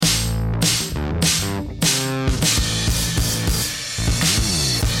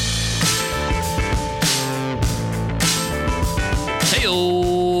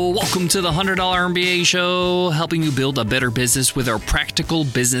to the $100 MBA show, helping you build a better business with our practical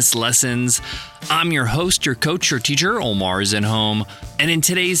business lessons. I'm your host, your coach, your teacher, Omar Zenhom. And in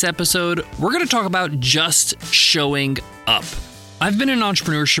today's episode, we're going to talk about just showing up. I've been in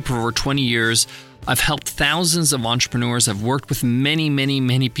entrepreneurship for over 20 years. I've helped thousands of entrepreneurs. I've worked with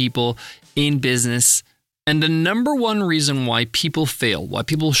many people in business. And the number one reason why people fail, why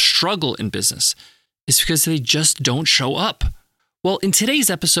people struggle in business, is because they just don't show up. Well, in today's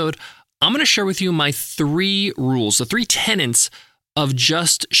episode, I'm going to share with you my 3 rules, the 3 tenets of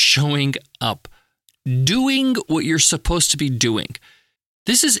just showing up, doing what you're supposed to be doing.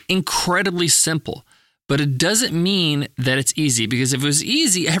 This is incredibly simple, but it doesn't mean that it's easy, because if it was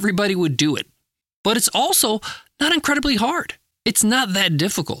easy, everybody would do it. But it's also not incredibly hard. It's not that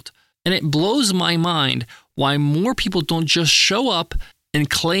difficult. And it blows my mind why more people don't just show up and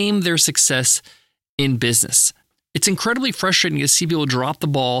claim their success in business. It's incredibly frustrating to see people drop the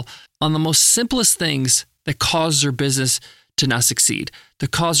ball on the most simplest things that cause their business to not succeed, to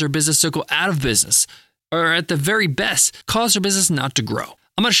cause their business to go out of business, or at the very best, cause their business not to grow.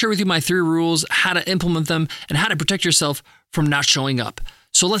 I'm going to share with you my 3 rules, how to implement them, and how to protect yourself from not showing up.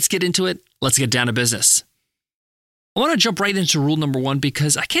 So let's get into it. Let's get down to business. I want to jump right into rule number 1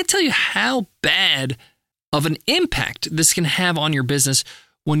 because I can't tell you how bad of an impact this can have on your business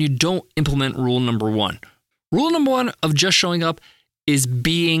when you don't implement rule number 1. Rule number 1 of just showing up is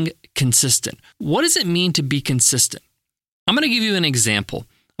being consistent. What does it mean to be consistent? I'm going to give you an example.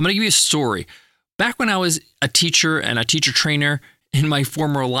 I'm going to give you a story. Back when I was a teacher and a teacher trainer in my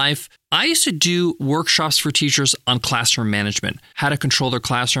former life, I used to do workshops for teachers on classroom management, how to control their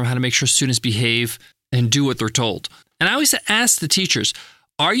classroom, how to make sure students behave and do what they're told. And I always ask the teachers,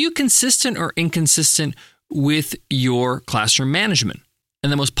 are you consistent or inconsistent with your classroom management?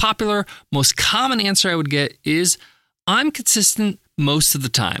 And the most popular, most common answer I would get is, I'm consistent most of the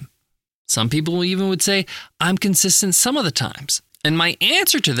time. Some people even would say, I'm consistent some of the times. And my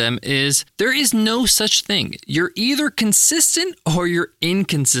answer to them is, there is no such thing. You're either consistent or you're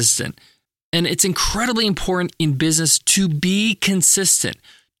inconsistent. And it's incredibly important in business to be consistent,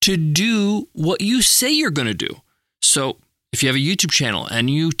 to do what you say you're going to do. So if you have a YouTube channel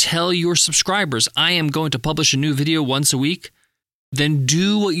and you tell your subscribers, I am going to publish a new video once a week, then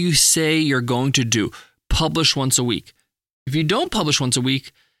do what you say you're going to do. Publish once a week. If you don't publish once a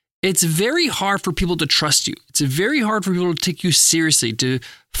week, it's very hard for people to trust you. It's very hard for people to take you seriously, to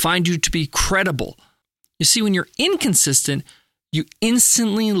find you to be credible. You see, when you're inconsistent, you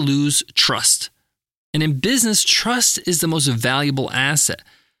instantly lose trust. And in business, trust is the most valuable asset.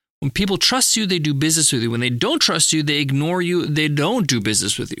 When people trust you, they do business with you. When they don't trust you, they ignore you. They don't do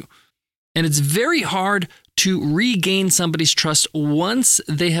business with you. And it's very hard to regain somebody's trust once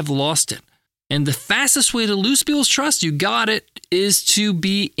they have lost it. And the fastest way to lose people's trust, you got it, is to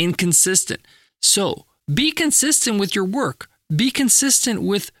be inconsistent. So be consistent with your work. Be consistent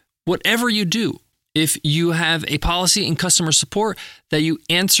with whatever you do. If you have a policy in customer support that you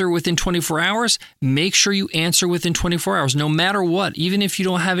answer within 24 hours, make sure you answer within 24 hours, no matter what. Even if you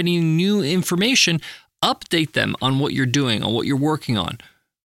don't have any new information, update them on what you're doing, on what you're working on.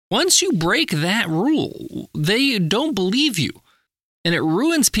 Once you break that rule, they don't believe you. And it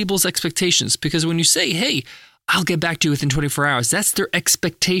ruins people's expectations, because when you say, hey, I'll get back to you within 24 hours, that's their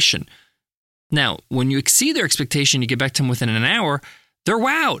expectation. Now, when you exceed their expectation, you get back to them within an hour, they're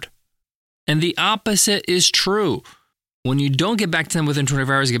wowed. And the opposite is true. When you don't get back to them within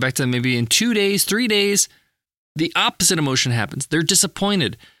 24 hours, you get back to them maybe in 2 days, 3 days, the opposite emotion happens. They're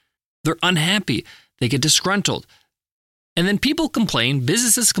disappointed. They're unhappy. They get disgruntled. And then people complain,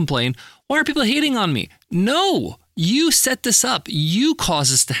 businesses complain, why are people hating on me? No, you set this up. You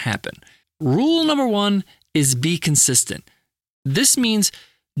caused this to happen. Rule number 1 is be consistent. This means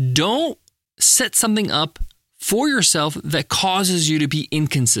don't set something up for yourself that causes you to be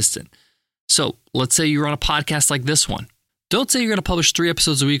inconsistent. So let's say you're on a podcast like this one. Don't say you're going to publish 3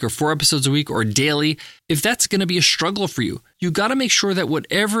 episodes a week or 4 episodes a week or daily. If that's going to be a struggle for you, you got to make sure that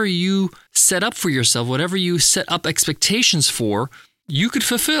whatever you set up for yourself, whatever you set up expectations for, you could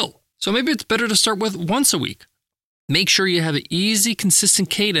fulfill. So maybe it's better to start with once a week. Make sure you have an easy, consistent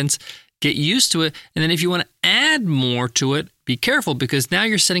cadence, get used to it. And then if you want to add more to it, be careful, because now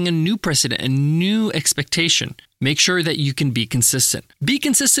you're setting a new precedent, a new expectation. Make sure that you can be consistent. Be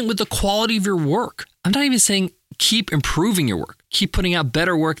consistent with the quality of your work. I'm not even saying keep improving your work. Keep putting out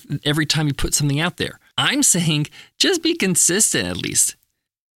better work every time you put something out there. I'm saying just be consistent at least.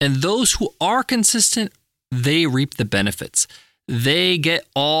 And those who are consistent, they reap the benefits. They get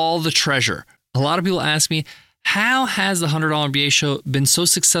all the treasure. A lot of people ask me, how has the $100 MBA show been so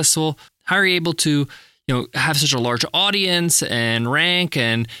successful? How are you able to, have such a large audience and rank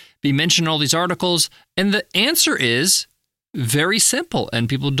and be mentioned in all these articles? And the answer is very simple. And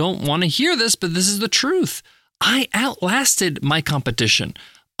people don't want to hear this, but this is the truth. I outlasted my competition.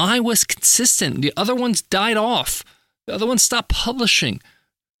 I was consistent. The other ones died off. The other ones stopped publishing.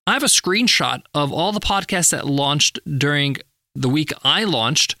 I have a screenshot of all the podcasts that launched during the week I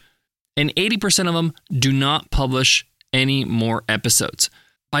launched, and 80% of them do not publish any more episodes.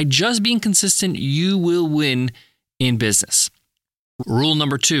 By just being consistent, you will win in business. Rule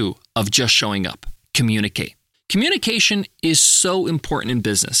number 2 of just showing up: communicate. Communication is so important in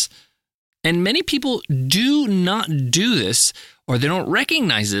business. And many people do not do this, or they don't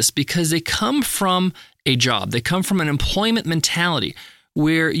recognize this because they come from a job. They come from an employment mentality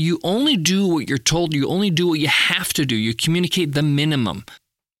where you only do what you're told. You only do what you have to do. You communicate the minimum.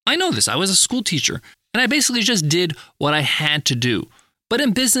 I know this. I was a school teacher, and I basically just did what I had to do. But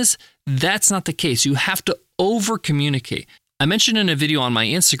in business, that's not the case. You have to over-communicate. I mentioned in a video on my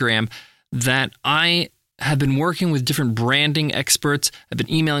Instagram that I have been working with different branding experts. I've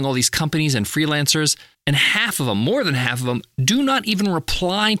been emailing all these companies and freelancers, and half of them, more than half of them, do not even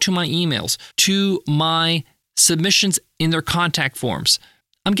reply to my emails, to my submissions in their contact forms.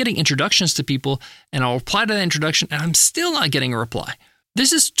 I'm getting introductions to people, and I'll reply to that introduction, and I'm still not getting a reply.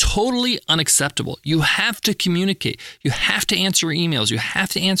 This is totally unacceptable. You have to communicate. You have to answer your emails. You have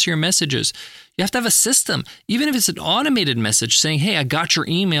to answer your messages. You have to have a system, even if it's an automated message saying, hey, I got your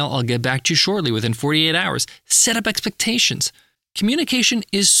email. I'll get back to you shortly within 48 hours. Set up expectations. Communication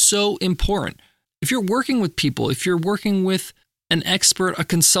is so important. If you're working with people, if you're working with an expert, a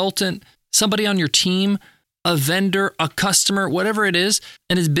consultant, somebody on your team, a vendor, a customer, whatever it is,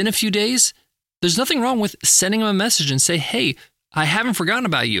 and it's been a few days, there's nothing wrong with sending them a message and say, hey, I haven't forgotten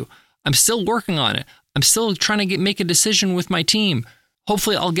about you. I'm still working on it. I'm still trying to make a decision with my team.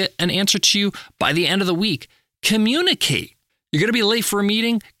 Hopefully I'll get an answer to you by the end of the week. Communicate. You're going to be late for a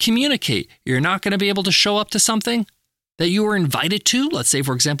meeting? Communicate. You're not going to be able to show up to something that you were invited to? Let's say,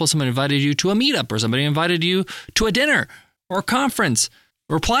 for example, someone invited you to a meetup, or somebody invited you to a dinner or a conference.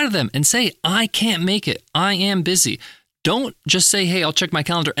 Reply to them and say, I can't make it. I am busy. Don't just say, hey, I'll check my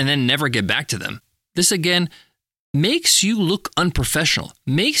calendar and then never get back to them. This, again, makes you look unprofessional,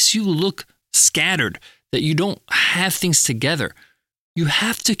 makes you look scattered, that you don't have things together. You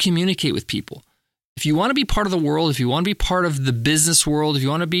have to communicate with people. If you want to be part of the world, if you want to be part of the business world, if you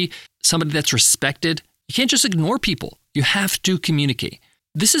want to be somebody that's respected, you can't just ignore people. You have to communicate.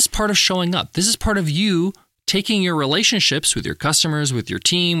 This is part of showing up. This is part of you taking your relationships with your customers, with your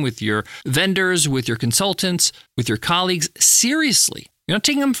team, with your vendors, with your consultants, with your colleagues seriously. You're not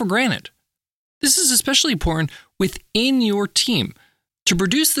taking them for granted. This is especially important within your team. To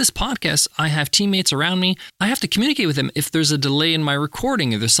produce this podcast, I have teammates around me. I have to communicate with them if there's a delay in my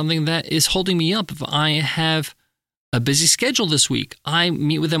recording, if there's something that is holding me up, if I have a busy schedule this week. I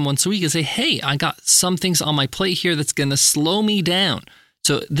meet with them once a week and say, hey, I got some things on my plate here that's going to slow me down.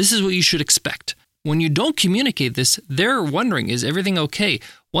 So this is what you should expect. When you don't communicate this, they're wondering, is everything okay?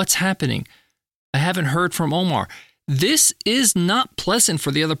 What's happening? I haven't heard from Omar. This is not pleasant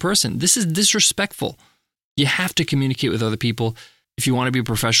for the other person. This is disrespectful. You have to communicate with other people if you want to be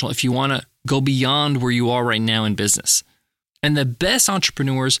professional, if you want to go beyond where you are right now in business. And the best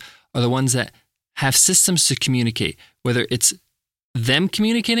entrepreneurs are the ones that have systems to communicate, whether it's them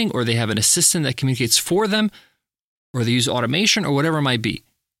communicating or they have an assistant that communicates for them, or they use automation or whatever it might be.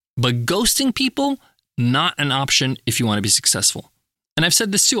 But ghosting people, not an option if you want to be successful. And I've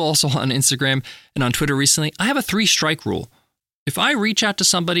said this too also on Instagram and on Twitter recently. I have a 3-strike rule. If I reach out to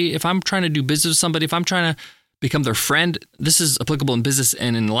somebody, if I'm trying to do business with somebody, if I'm trying to become their friend, this is applicable in business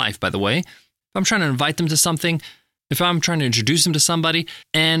and in life, by the way. If I'm trying to invite them to something, if I'm trying to introduce them to somebody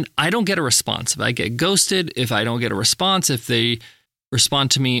and I don't get a response, if I get ghosted, if I don't get a response, if they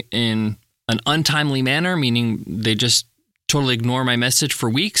respond to me in an untimely manner, meaning they just totally ignore my message for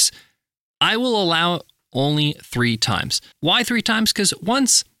weeks, I will allow only 3 times. Why 3 times? Because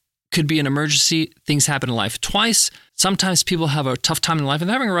once could be an emergency. Things happen in life. Twice, sometimes people have a tough time in life and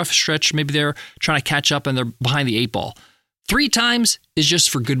they're having a rough stretch. Maybe they're trying to catch up and they're behind the 8 ball. 3 times is just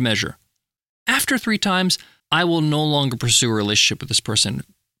for good measure. After 3 times, I will no longer pursue a relationship with this person,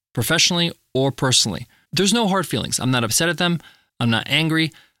 professionally or personally. There's no hard feelings. I'm not upset at them. I'm not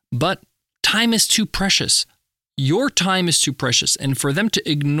angry, but time is too precious. Your time is too precious. And for them to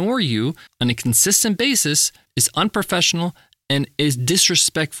ignore you on a consistent basis is unprofessional and is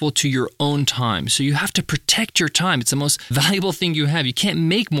disrespectful to your own time. So you have to protect your time. It's the most valuable thing you have. You can't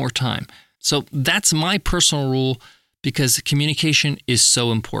make more time. So that's my personal rule because communication is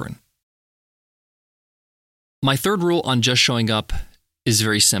so important. My third rule on just showing up is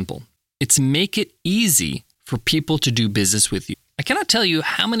very simple. It's make it easy for people to do business with you. I cannot tell you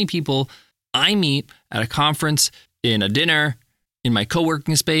how many people I meet at a conference, in a dinner, in my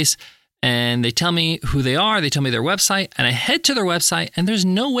co-working space, and they tell me who they are, they tell me their website, and I head to their website, and there's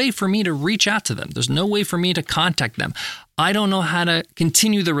no way for me to reach out to them. There's no way for me to contact them. I don't know how to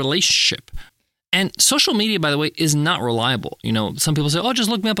continue the relationship. And social media, by the way, is not reliable. Some people say, oh, just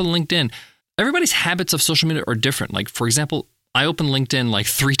look me up on LinkedIn. Everybody's habits of social media are different. Like, for example, I open LinkedIn like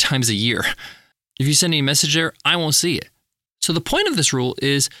 3 times a year. If you send me a message there, I won't see it. So the point of this rule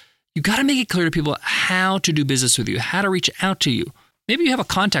is you got to make it clear to people how to do business with you, how to reach out to you. Maybe you have a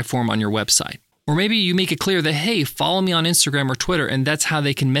contact form on your website. Or maybe you make it clear that, hey, follow me on Instagram or Twitter, and that's how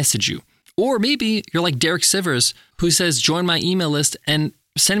they can message you. Or maybe you're like Derek Sivers, who says, join my email list and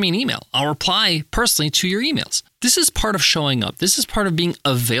send me an email. I'll reply personally to your emails. This is part of showing up. This is part of being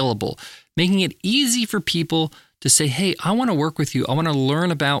available, making it easy for people to say, hey, I want to work with you. I want to learn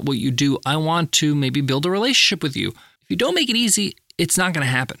about what you do. I want to maybe build a relationship with you. If you don't make it easy, it's not going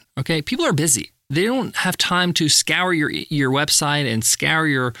to happen, okay? People are busy. They don't have time to scour your website and scour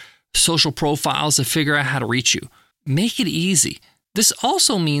your social profiles to figure out how to reach you. Make it easy. This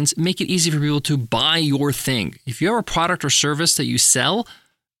also means make it easy for people to buy your thing. If you have a product or service that you sell,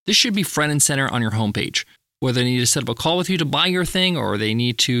 this should be front and center on your homepage. Whether they need to set up a call with you to buy your thing, or they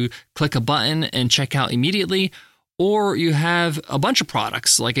need to click a button and check out immediately, or you have a bunch of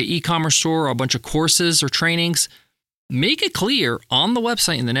products like an e-commerce store or a bunch of courses or trainings, make it clear on the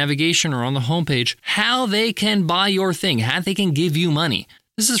website in the navigation or on the homepage how they can buy your thing, how they can give you money.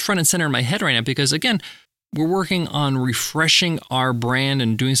 This is front and center in my head right now because, again, we're working on refreshing our brand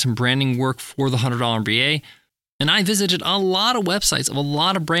and doing some branding work for the $100 MBA. And I visited a lot of websites of a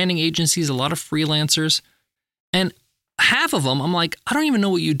lot of branding agencies, a lot of freelancers. And half of them, I'm like, I don't even know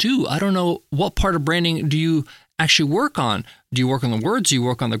what you do. I don't know what part of branding do you actually work on. Do you work on the words? Do you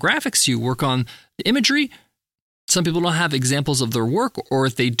work on the graphics? Do you work on the imagery? Some people don't have examples of their work, or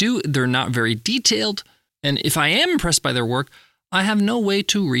if they do, they're not very detailed. And if I am impressed by their work, I have no way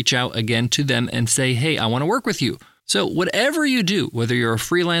to reach out again to them and say, hey, I want to work with you. So whatever you do, whether you're a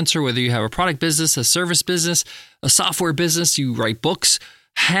freelancer, whether you have a product business, a service business, a software business, you write books,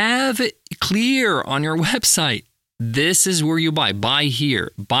 have it clear on your website. This is where you buy. Buy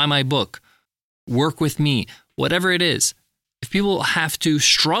here. Buy my book. Work with me. Whatever it is. If people have to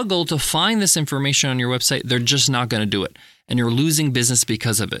struggle to find this information on your website, they're just not going to do it. And you're losing business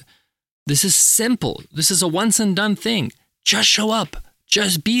because of it. This is simple. This is a once and done thing. Just show up.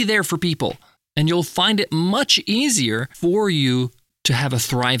 Just be there for people. And you'll find it much easier for you to have a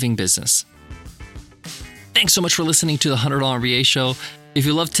thriving business. Thanks so much for listening to the $100 MBA Show. If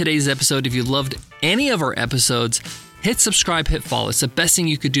you loved today's episode, if you loved any of our episodes, hit subscribe, hit follow. It's the best thing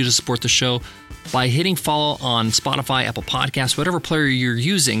you could do to support the show. By hitting follow on Spotify, Apple Podcasts, whatever player you're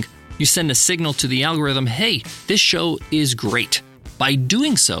using, you send a signal to the algorithm, hey, this show is great. By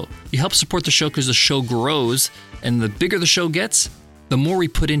doing so, you help support the show because the show grows, and the bigger the show gets, the more we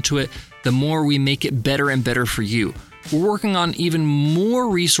put into it, the more we make it better and better for you. We're working on even more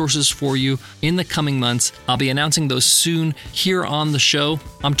resources for you in the coming months. I'll be announcing those soon here on the show.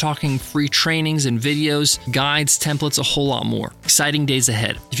 I'm talking free trainings and videos, guides, templates, a whole lot more. Exciting days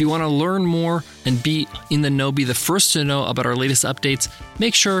ahead. If you want to learn more and be in the know, be the first to know about our latest updates,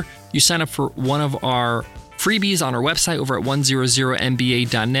 make sure you sign up for one of our freebies on our website over at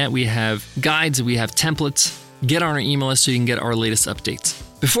 100mba.net. We have guides, we have templates. Get on our email list so you can get our latest updates.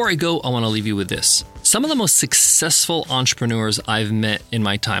 Before I go, I want to leave you with this. Some of the most successful entrepreneurs I've met in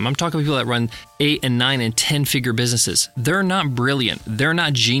my time, I'm talking people that run 8 and 9 and 10-figure businesses. They're not brilliant. They're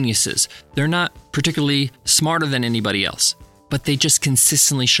not geniuses. They're not particularly smarter than anybody else, but they just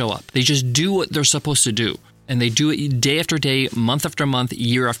consistently show up. They just do what they're supposed to do, and they do it day after day, month after month,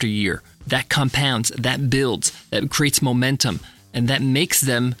 year after year. That compounds, that builds, that creates momentum, and that makes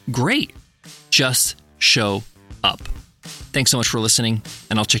them great. Just show up. Thanks so much for listening,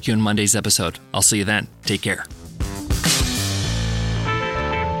 and I'll check you in Monday's episode. I'll see you then. Take care.